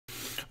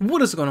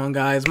What is going on,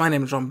 guys? My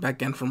name is Ramen, back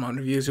again from Ramen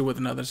Reviews here with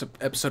another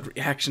episode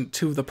reaction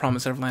to The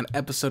Promised Neverland,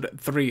 episode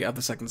 3 of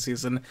the second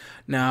season.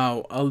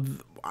 Now,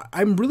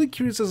 I'm really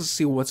curious as to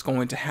see what's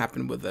going to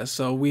happen with this.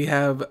 So we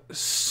have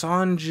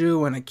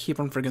Sanju, and I keep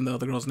on forgetting the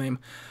other girl's name,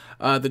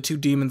 the two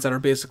demons that are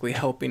basically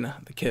helping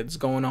the kids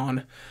going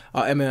on,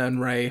 Emma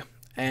and Ray,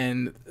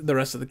 and the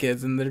rest of the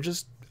kids, and they're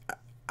just...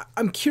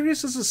 I'm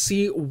curious as to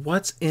see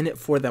what's in it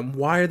for them.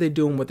 Why are they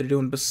doing what they're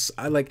doing?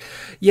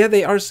 Yeah,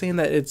 they are saying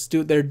that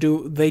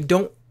they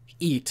don't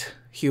eat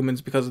humans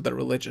because of their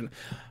religion.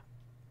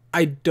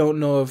 I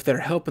don't know if they're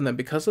helping them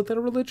because of their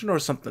religion or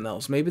something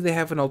else. Maybe they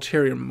have an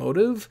ulterior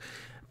motive,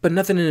 but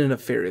nothing in a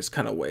nefarious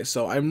kind of way.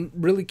 So I'm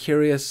really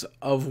curious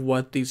of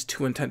what these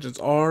two intentions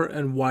are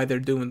and why they're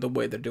doing the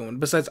way they're doing.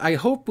 Besides, I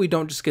hope we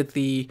don't just get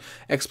the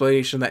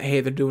explanation that,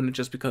 hey, they're doing it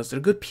just because they're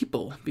good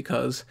people,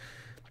 because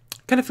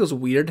it kind of feels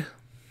weird.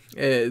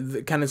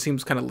 It kind of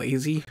seems kind of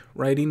lazy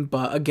writing,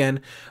 but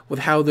again, with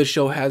how the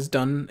show has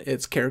done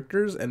its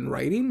characters and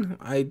writing,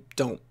 I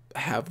don't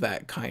have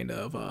that kind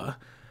of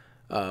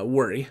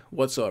worry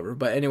whatsoever.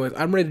 But anyways,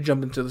 I'm ready to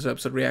jump into this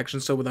episode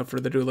reaction, so without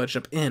further ado, let's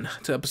jump in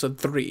to episode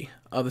 3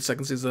 of the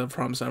second season of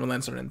Promised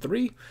Neverland. In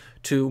 3,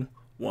 2,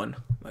 1,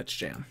 let's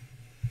jam.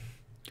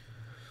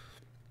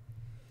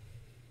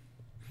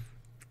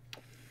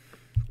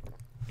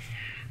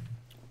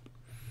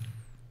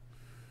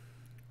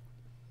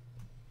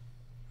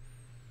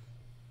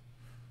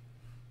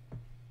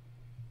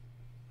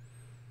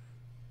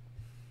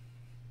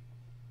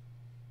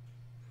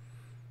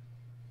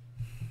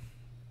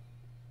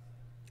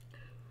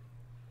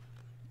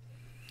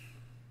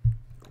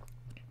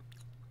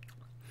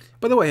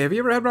 By the way, have you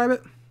ever had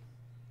rabbit?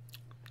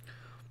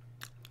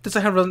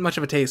 Doesn't have really much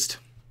of a taste.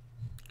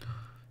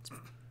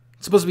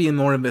 It's supposed to be in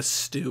more of a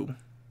stew.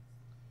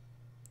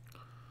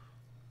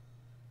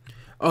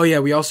 Oh yeah,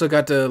 we also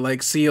got to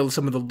like see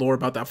some of the lore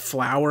about that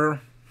flower.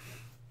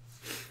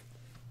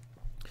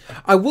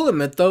 I will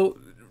admit though,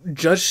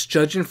 just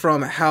judging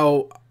from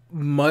how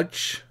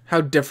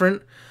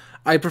different,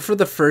 I prefer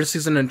the first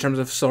season in terms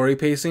of story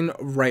pacing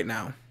right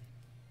now.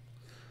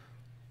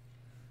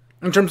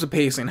 In terms of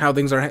pacing, how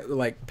things are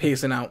like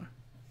pacing out.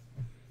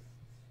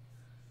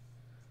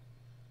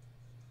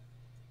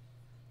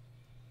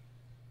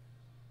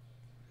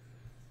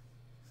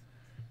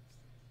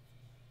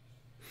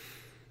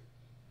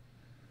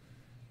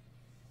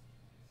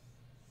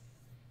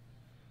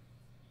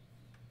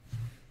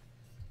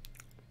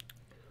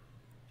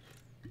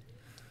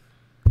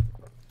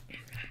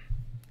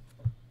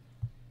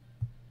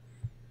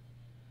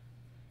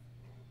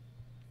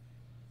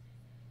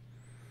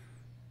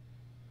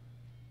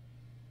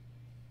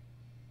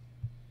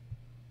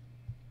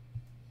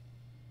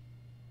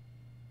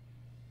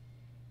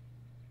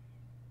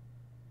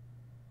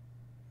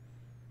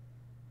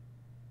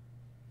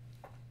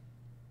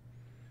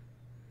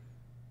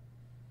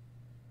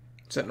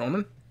 Is that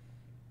Norman?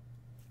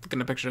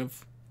 Looking at a picture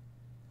of...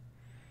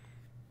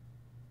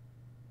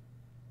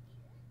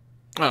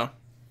 Oh.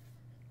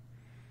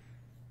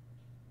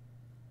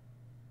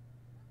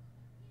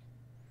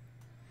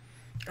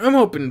 I'm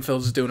hoping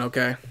Phil's doing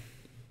okay.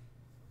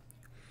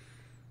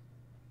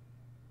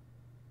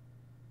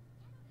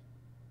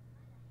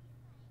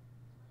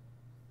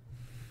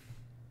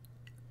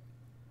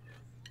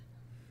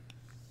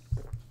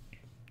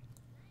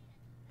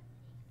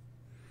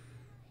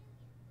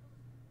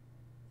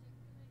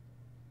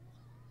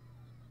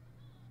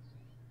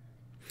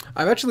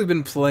 I've actually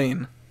been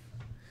playing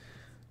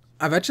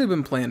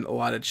a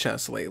lot of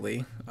chess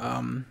lately.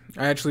 I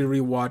actually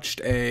rewatched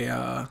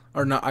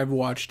I've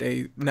watched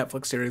a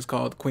Netflix series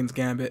called Queen's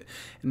Gambit,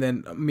 and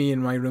then me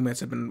and my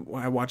roommates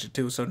I watched it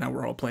too, so now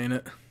we're all playing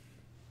it.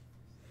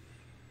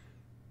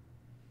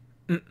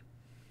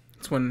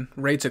 It's when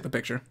Ray took the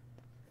picture.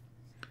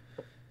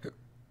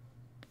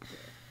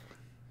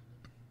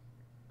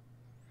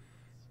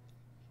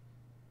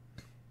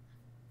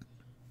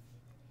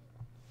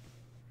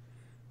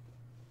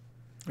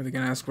 Are they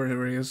gonna ask where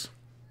he is?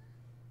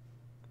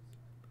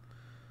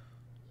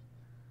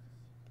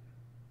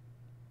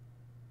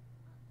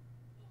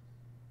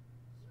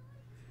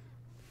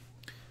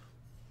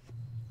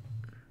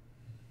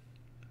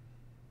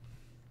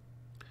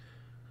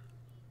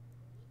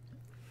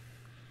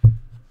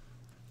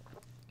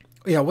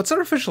 Yeah, what's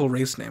their official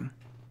race name?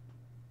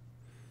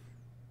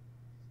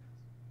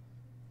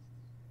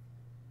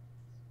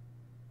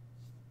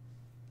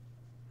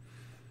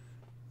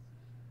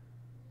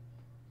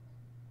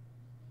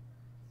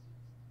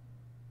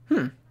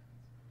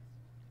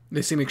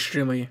 They seem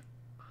extremely...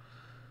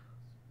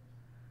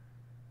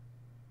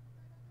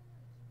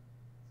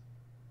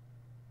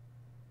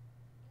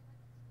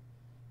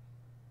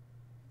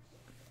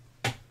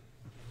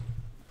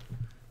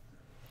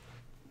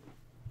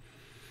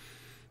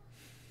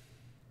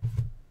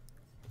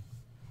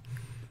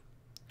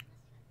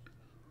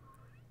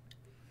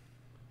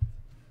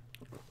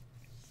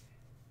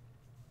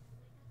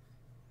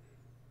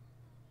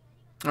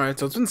 Alright,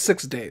 so it's been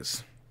 6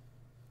 days.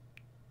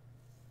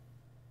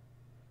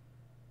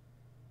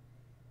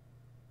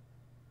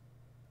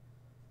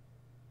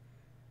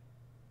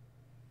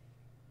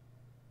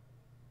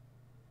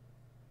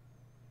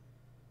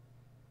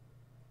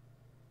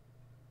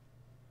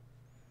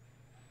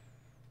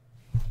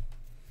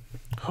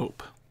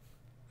 Hope.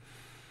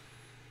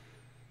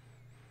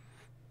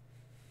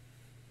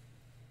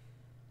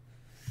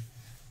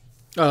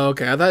 Oh,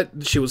 okay. I thought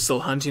she was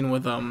still hunting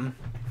with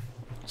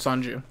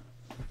Sanju.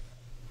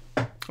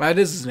 That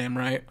is his name,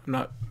 right? I'm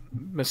not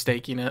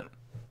mistaking it.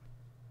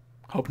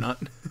 Hope not.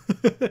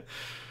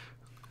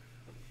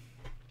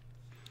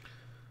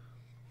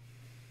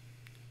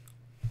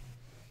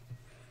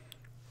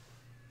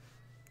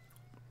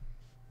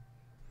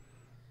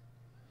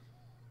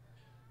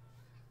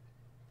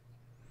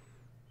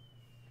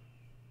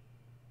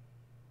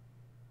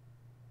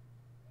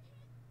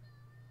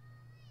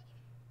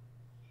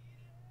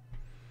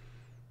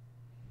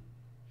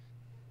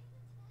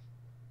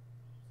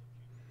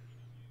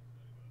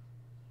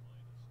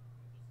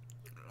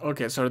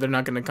 Okay, so they're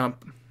not going to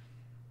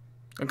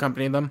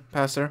accompany them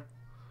past there?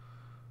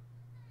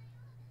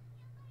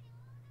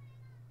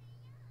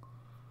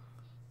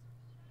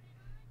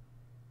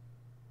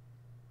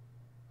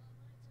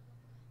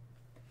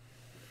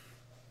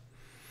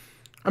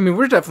 I mean,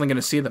 we're definitely going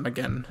to see them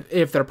again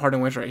if they're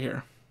parting ways right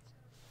here.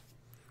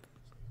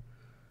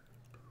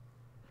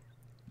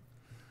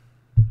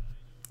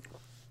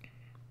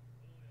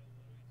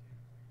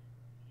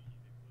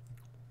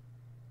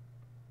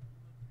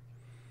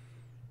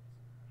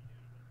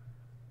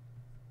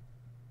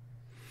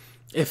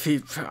 If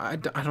he... I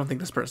don't think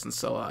this person's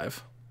still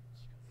alive.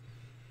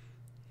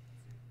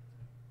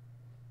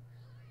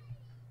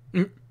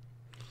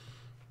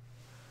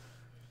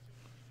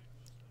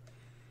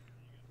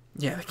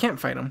 Yeah, they can't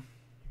fight him.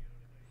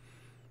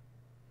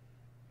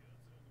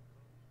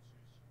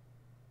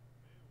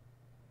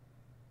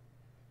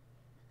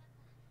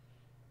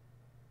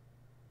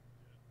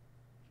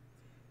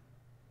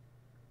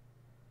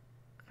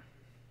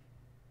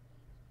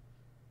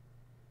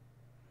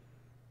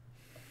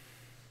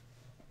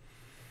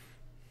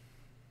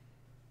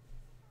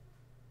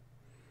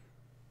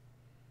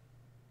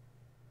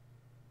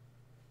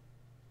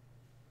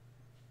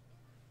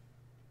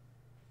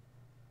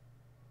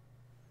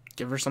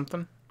 Give her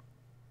something?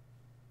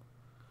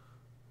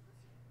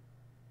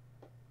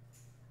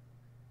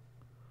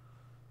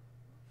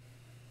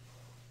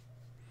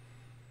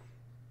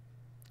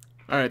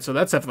 Alright, so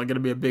that's definitely going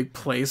to be a big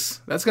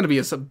place. That's going to be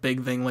a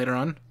big thing later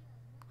on.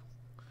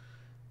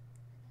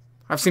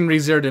 I've seen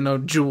ReZero to know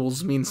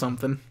jewels mean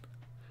something.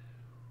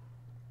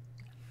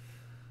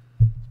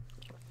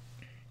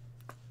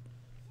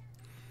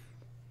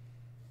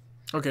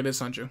 Okay, it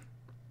is Sanju.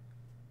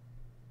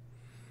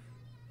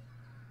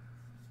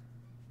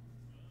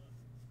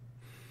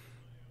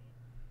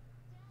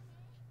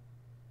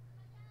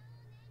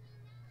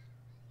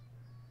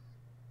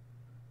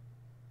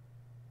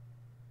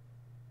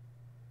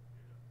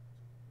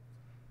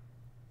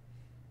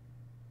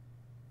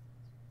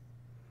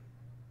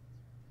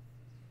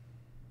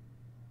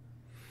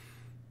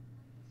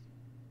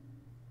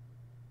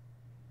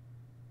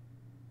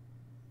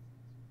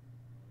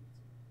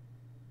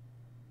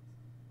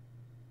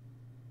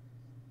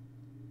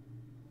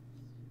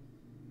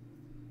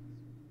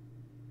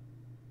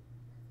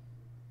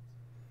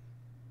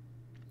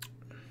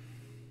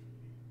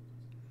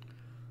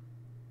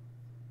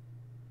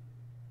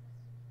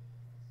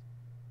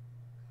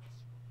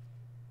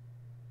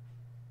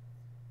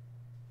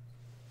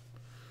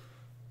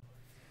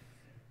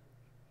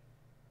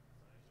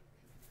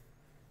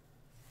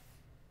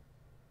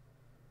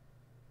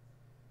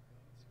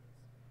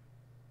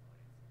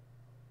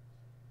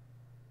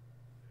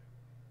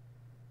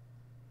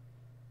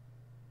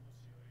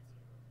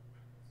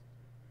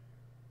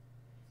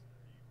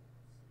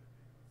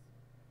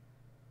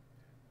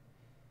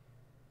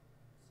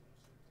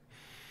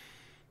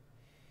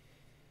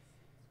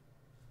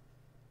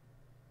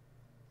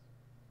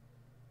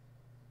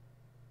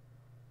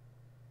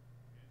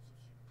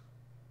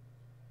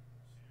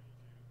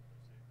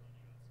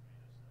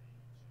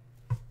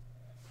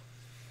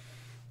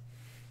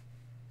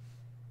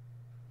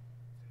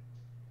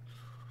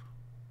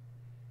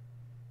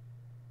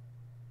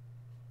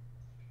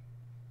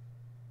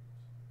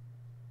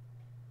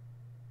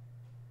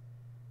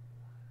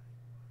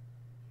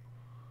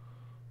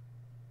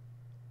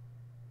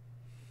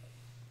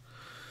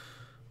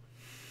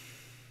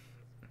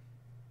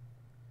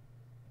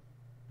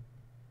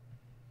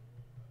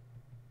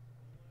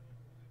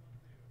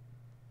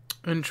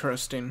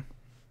 Interesting.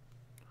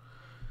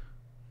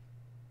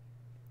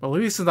 Well,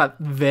 at least it's not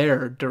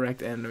their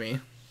direct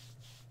enemy.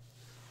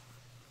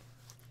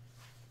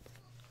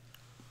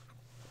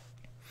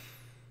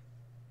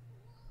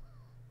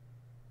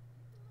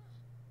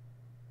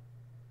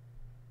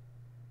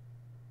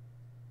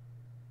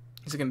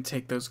 Is he gonna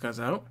take those guys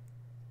out?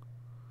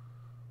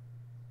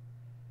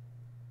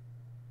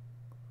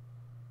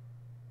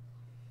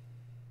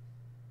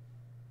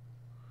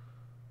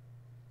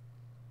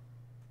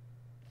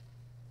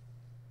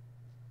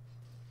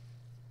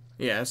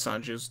 Yeah,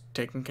 Sanju's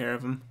taking care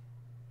of him.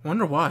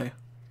 Wonder why.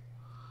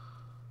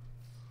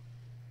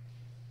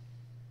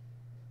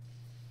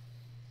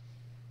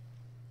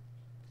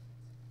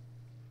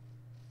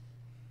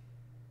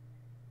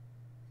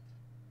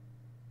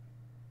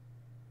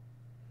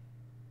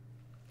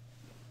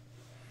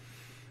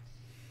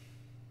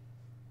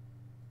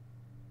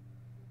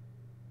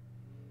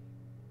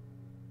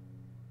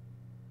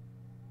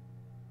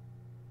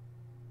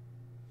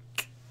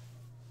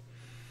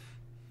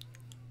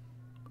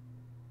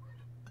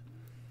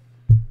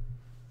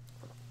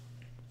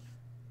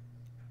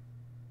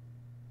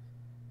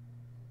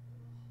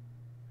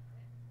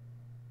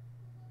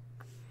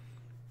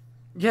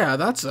 Yeah,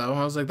 that's so.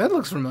 I was like, that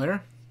looks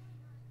familiar.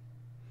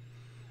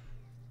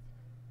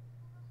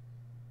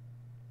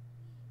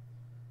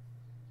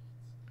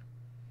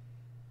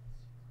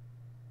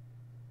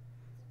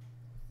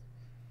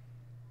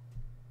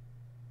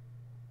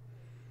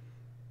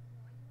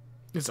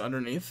 It's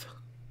underneath.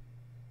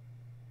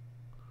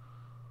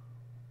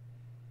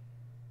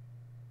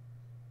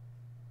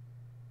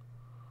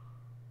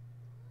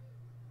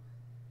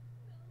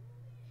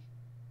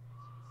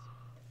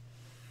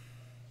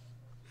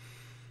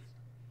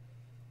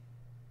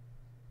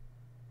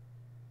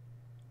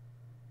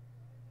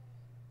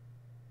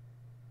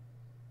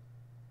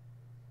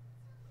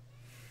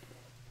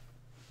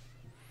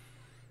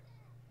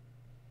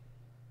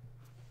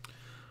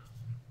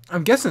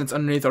 I'm guessing it's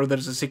underneath, or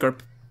there's a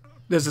secret.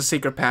 There's a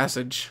secret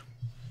passage.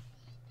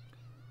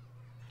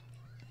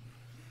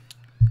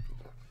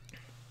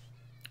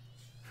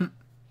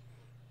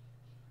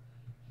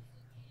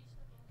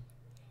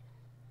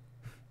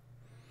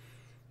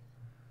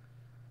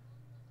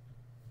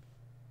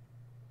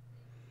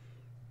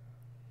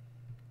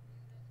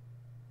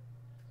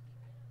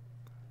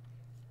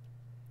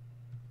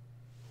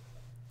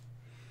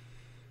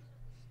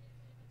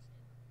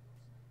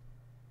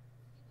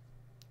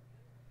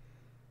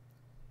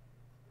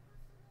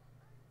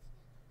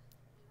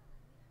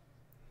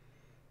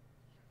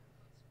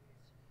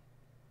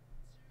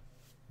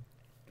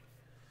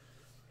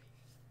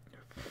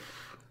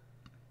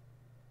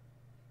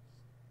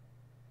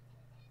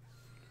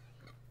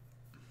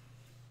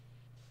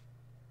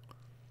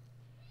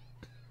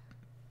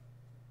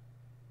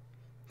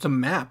 It's a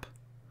map.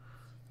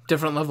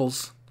 Different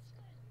levels.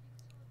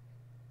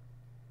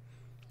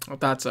 I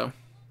thought so.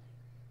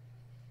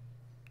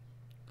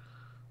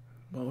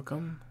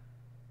 Welcome.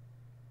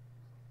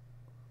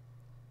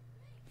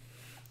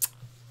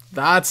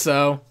 That's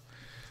so.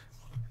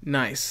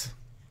 Nice.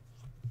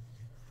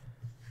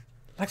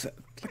 Like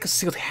a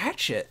sealed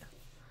hatchet.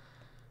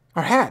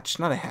 Or hatch,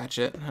 not a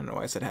hatchet. I don't know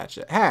why I said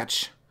hatchet.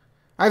 Hatch.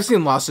 I've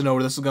seen Lost to know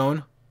where this is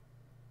going.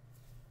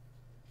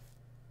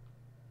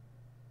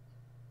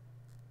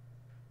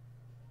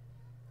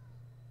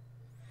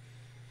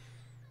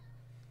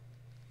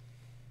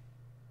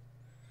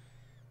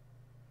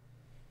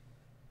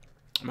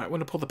 I might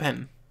want to pull the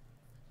pen.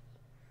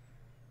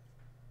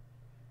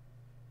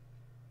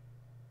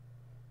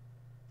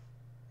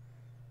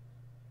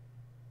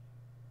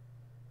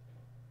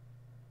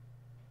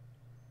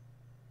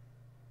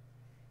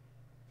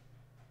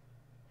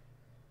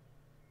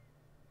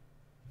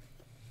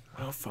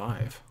 Oh,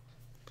 5.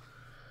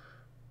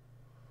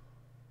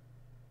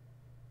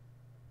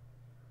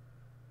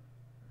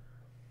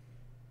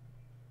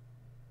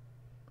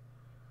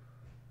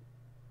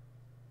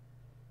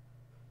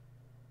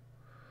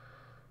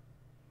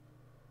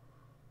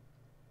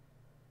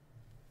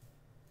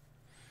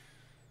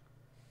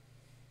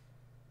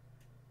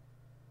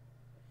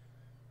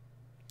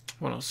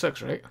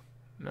 $106, right?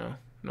 No,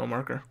 no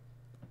marker.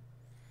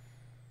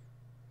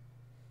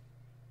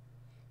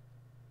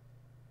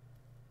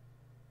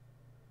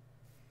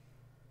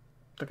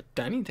 Like a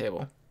dining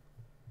table.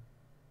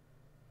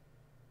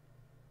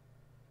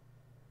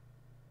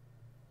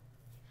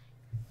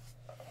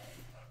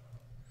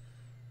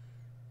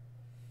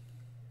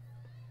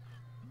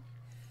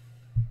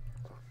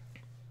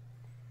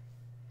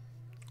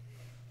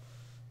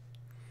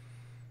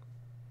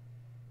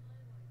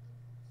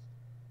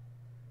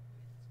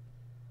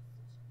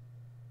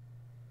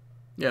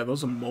 Yeah,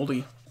 those are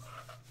moldy.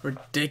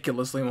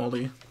 Ridiculously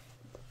moldy.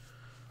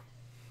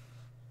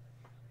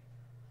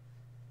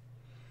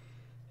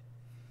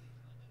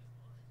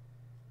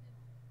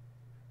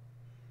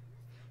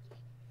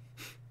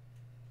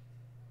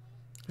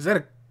 Is that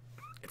a...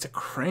 It's a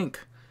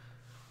crank.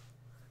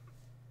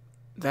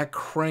 That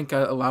crank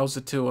allows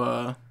it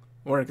to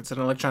work. It's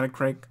an electronic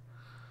crank.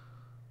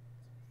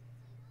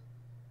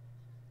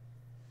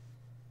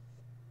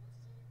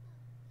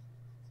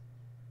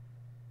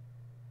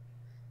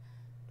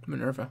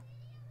 Minerva.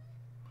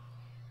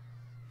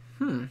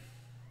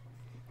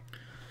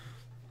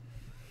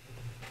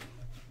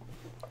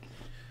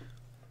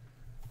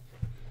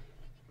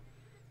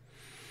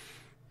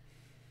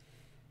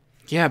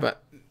 Yeah,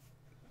 but...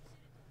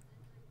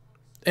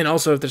 And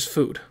also if there's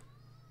food.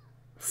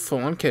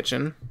 Full-on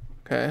kitchen.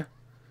 Okay.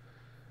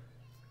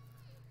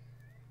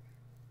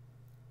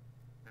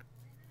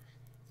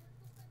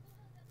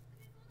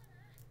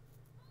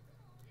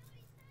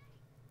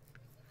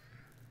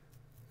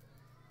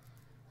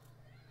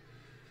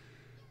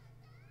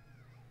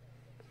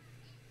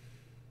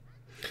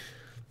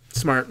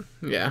 Smart.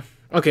 Yeah.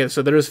 Okay,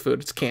 so there is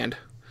food. It's canned.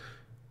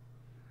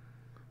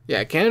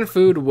 Yeah, canned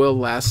food will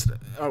last,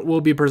 will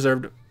be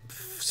preserved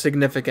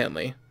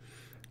significantly.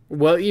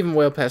 Well, even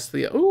well past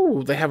the...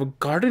 Ooh, they have a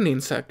gardening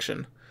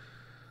section.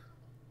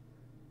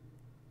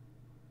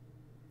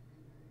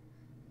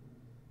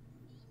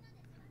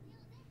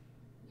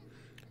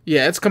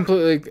 Yeah, it's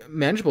completely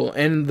manageable.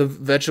 And the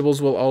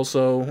vegetables will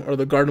also, or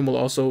the garden will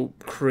also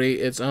create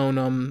its own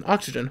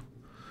oxygen.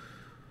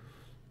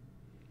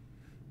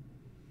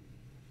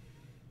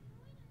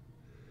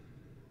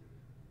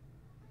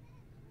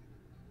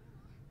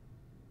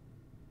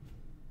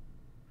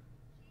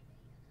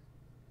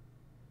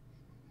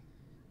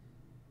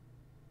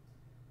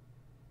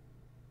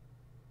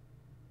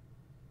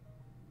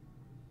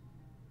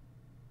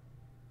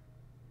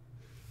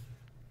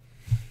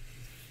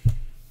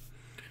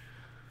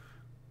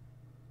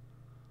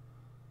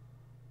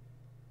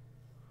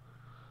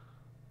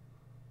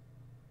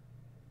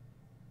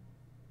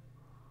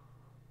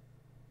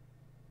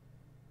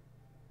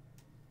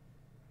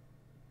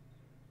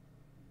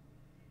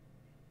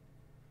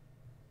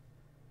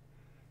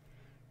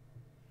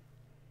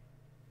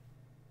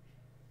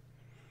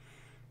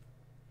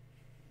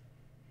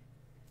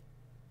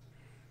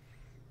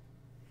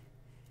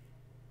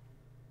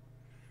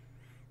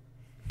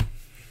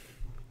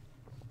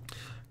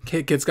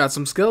 Kid's got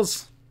some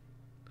skills.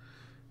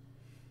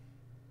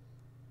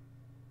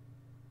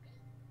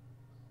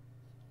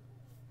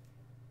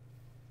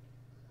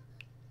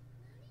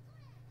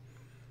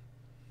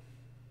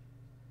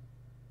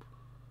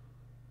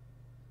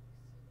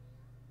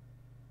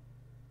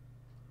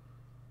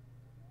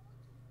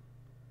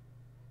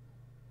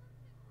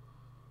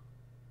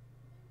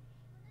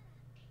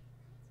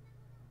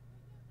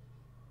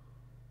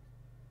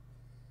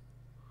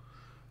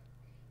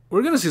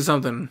 We're gonna see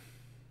something.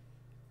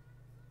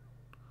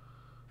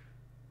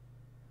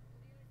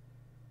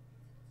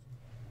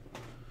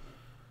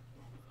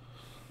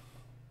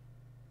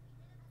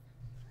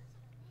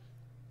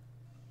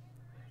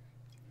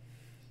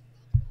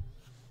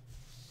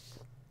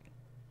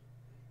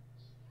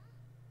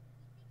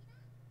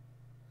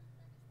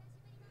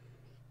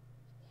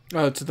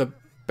 Oh, to the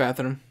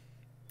bathroom.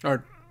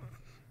 Or,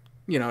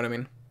 you know what I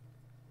mean.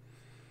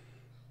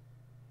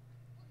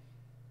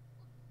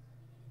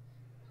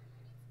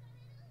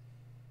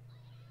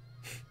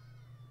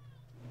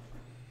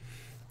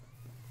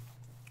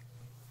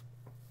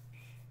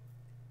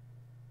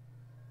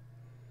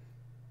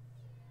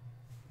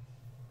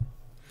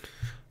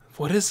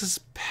 What is this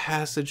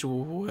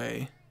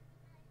passageway?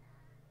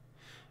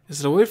 Is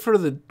it a way for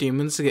the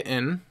demons to get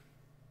in?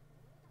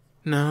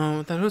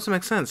 No, that doesn't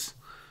make sense.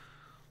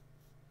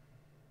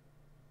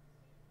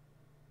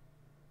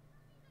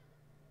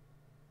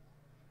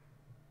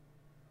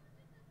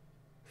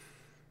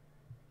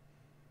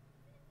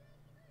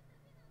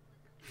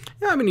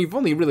 Yeah, I mean, you've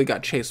only really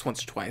got chased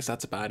once or twice.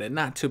 That's about it.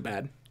 Not too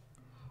bad.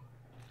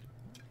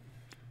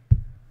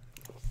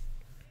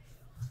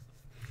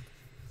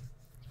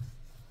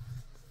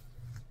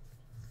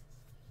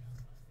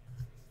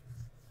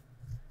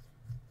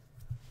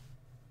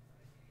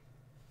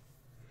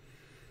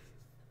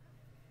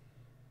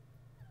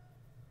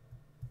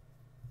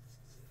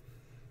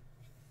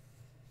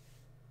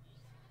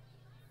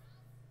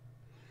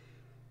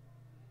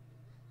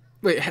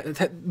 Wait,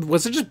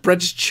 was it just Brett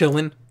just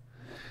chilling?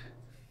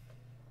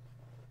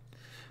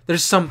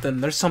 There's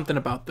something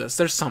about this.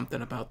 There's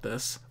something about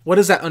this. What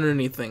is that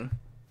underneath thing?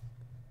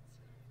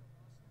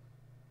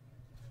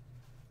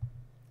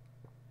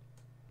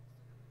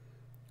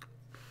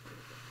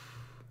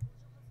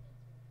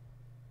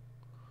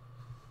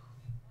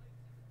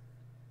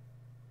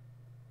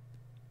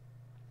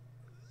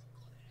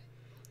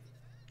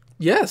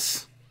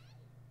 Yes.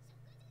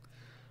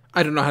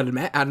 I don't know how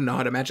to I don't know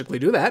how to magically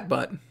do that,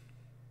 but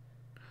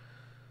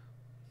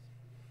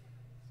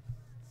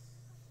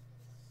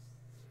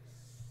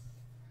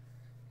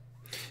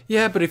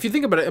yeah, but if you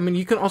think about it, I mean,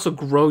 you can also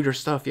grow your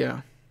stuff,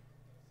 yeah.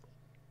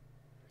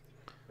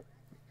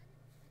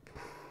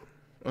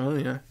 Oh,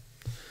 yeah.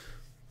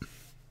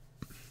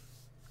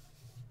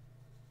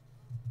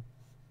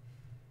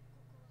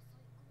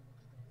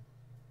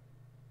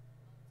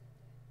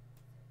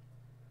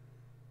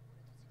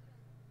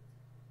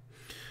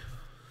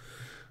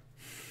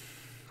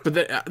 But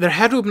there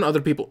had to have been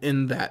other people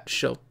in that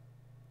shelter.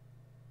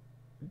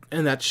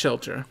 In that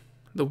shelter.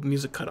 The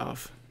music cut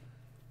off.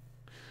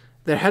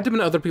 There had to have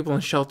been other people in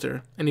the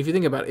shelter. And if you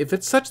think about it, if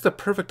it's such the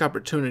perfect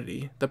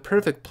opportunity, the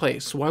perfect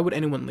place, why would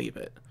anyone leave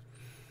it?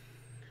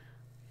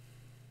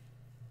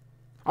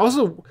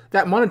 Also,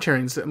 that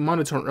monitoring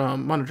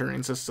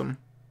system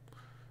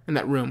in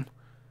that room.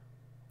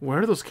 Where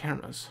are those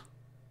cameras?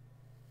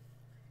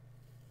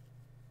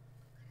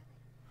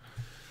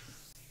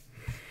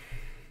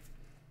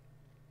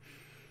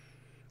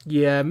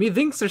 Yeah, me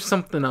thinks there's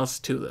something else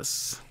to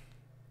this.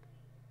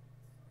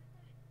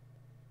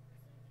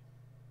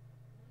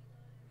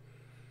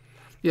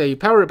 Yeah, you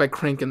power it by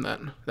cranking that.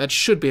 That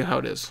should be how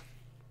it is.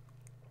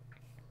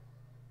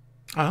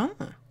 Ah.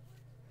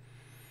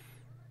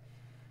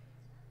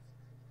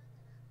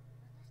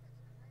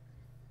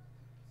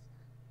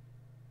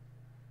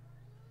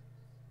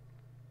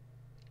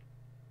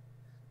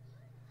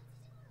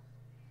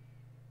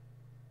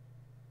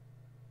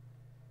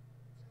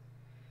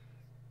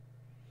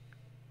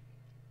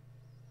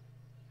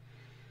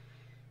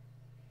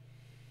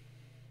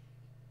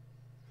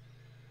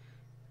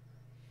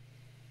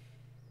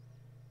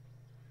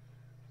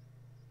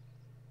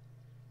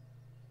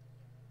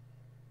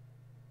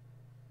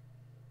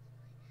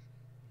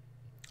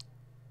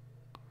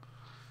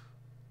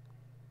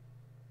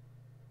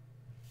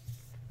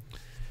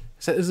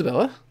 Is that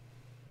Isabella?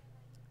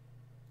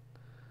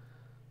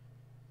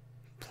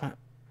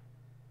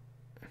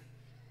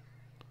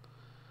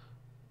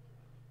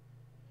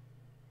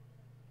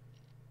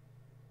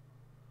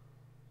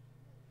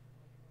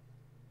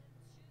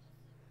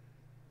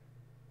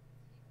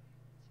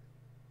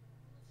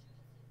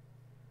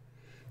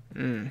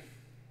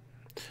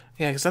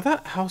 Yeah, because I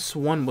thought House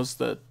 1 was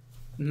the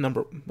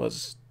number,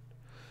 was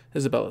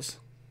Isabella's.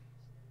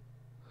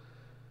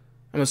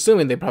 I'm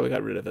assuming they probably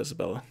got rid of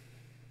Isabella.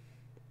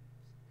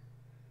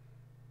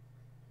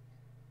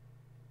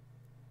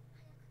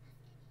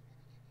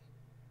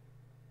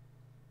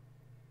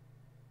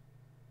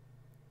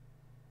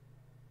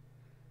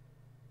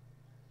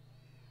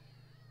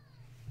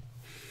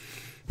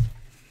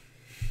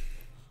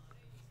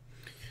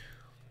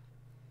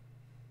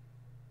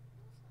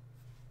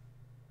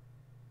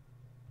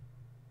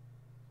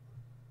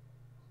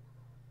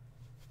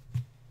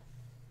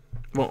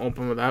 Won't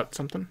open without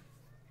something.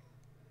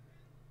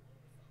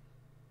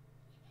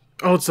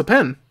 Oh, it's a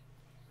pen.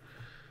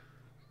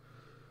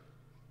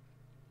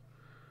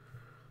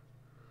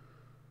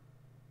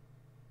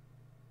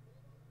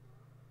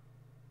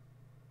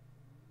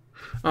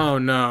 Oh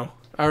no.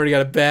 I already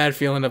got a bad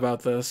feeling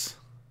about this.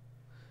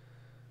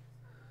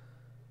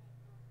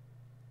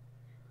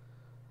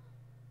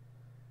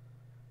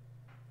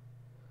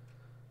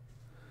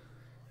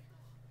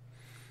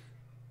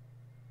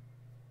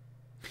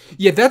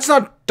 Yeah, that's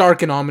not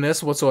dark and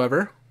ominous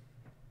whatsoever.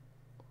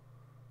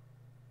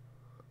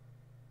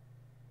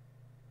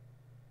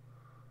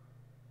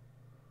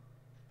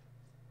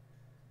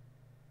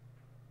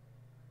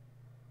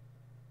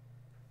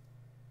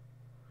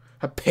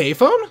 A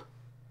payphone?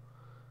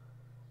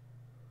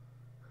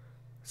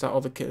 Is that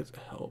all the kids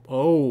help?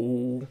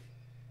 Oh.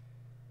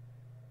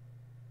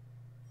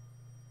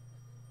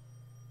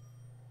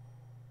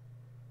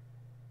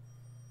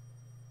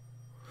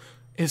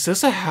 Is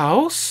this a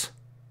house?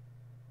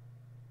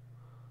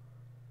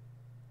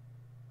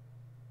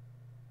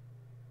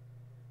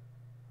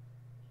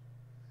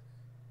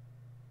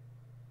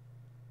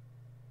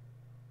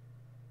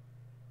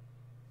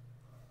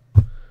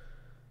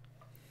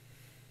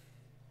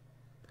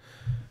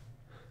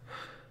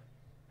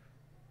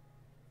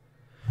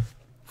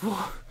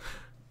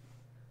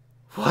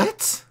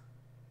 What?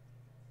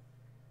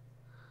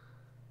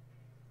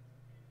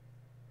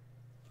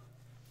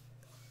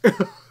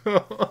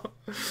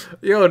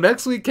 Yo,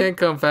 next week can't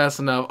come fast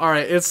enough. All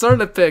right, it's starting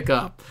to pick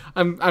up.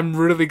 I'm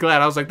really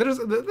glad. I was like,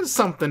 there's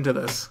something to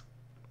this.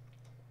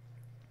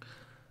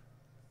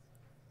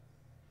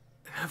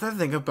 Now that I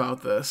think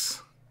about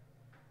this,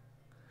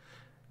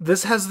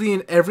 this has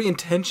every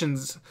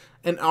intentions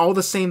and all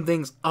the same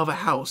things of a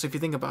house. If you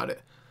think about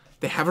it,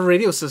 they have a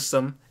radio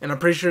system, and I'm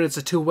pretty sure it's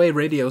a two-way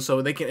radio,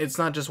 so they can. It's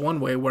not just one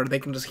way where they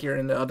can just hear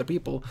into other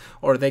people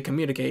or they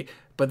communicate,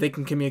 but they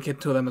can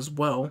communicate to them as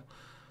well.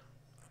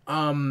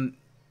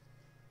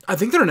 I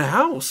think they're in a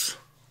house.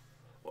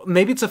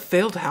 Maybe it's a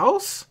failed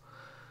house?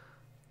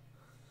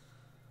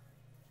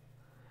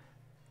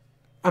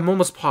 I'm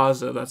almost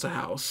positive that's a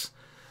house.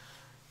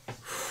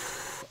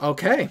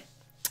 Okay.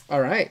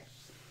 Alright.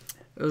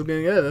 This is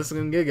getting good. This is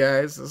getting good,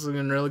 guys. This is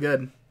getting really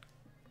good.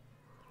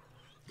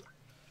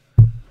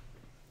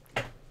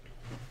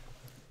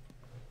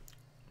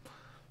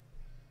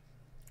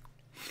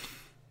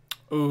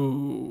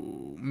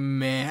 Ooh,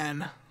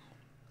 man.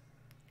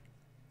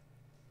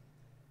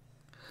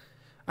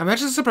 I'm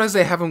actually surprised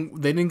they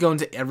didn't go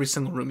into every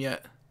single room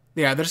yet.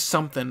 Yeah, there's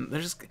something.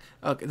 There's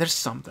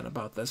something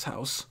about this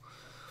house.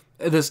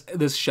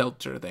 This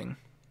shelter thing.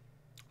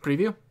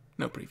 Preview?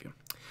 No preview.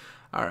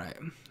 All right,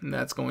 and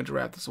that's going to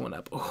wrap this one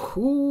up.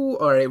 Ooh,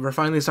 all right, we're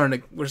starting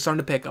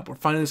to pick up. We're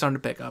finally starting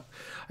to pick up.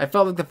 I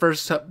felt like the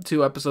first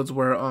two episodes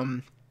were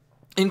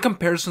in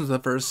comparison to the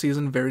first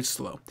season, very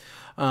slow.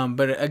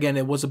 But again,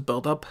 it was a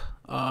build up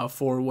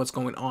for what's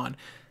going on.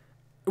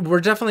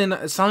 We're definitely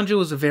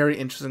Sanju is a very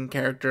interesting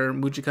character.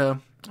 Mujika,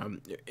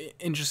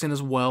 interesting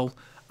as well.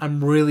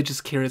 I'm really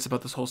just curious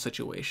about this whole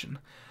situation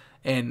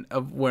and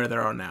of where they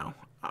are now.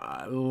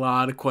 A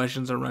lot of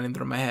questions are running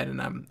through my head,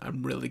 and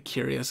I'm really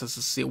curious as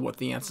to see what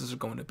the answers are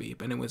going to be.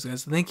 But anyways,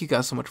 guys, thank you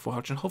guys so much for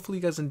watching. Hopefully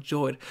you guys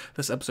enjoyed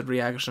this episode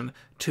reaction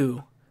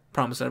to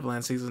Promised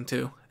Neverland Season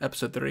 2,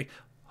 Episode 3.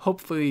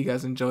 Hopefully you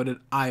guys enjoyed it.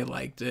 I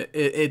liked it.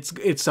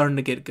 It's starting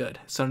to get good.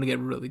 It's starting to get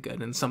really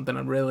good, and something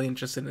I'm really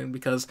interested in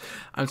because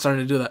I'm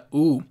starting to do that.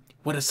 Ooh,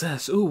 what is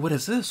this? Ooh, what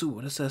is this? Ooh,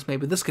 what is this?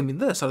 Maybe this can mean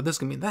this, or this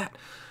can mean that.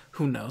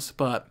 Who knows?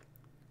 But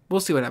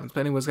we'll see what happens.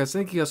 But anyways, guys,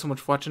 thank you guys so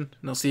much for watching,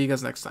 and I'll see you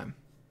guys next time.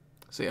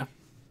 See ya.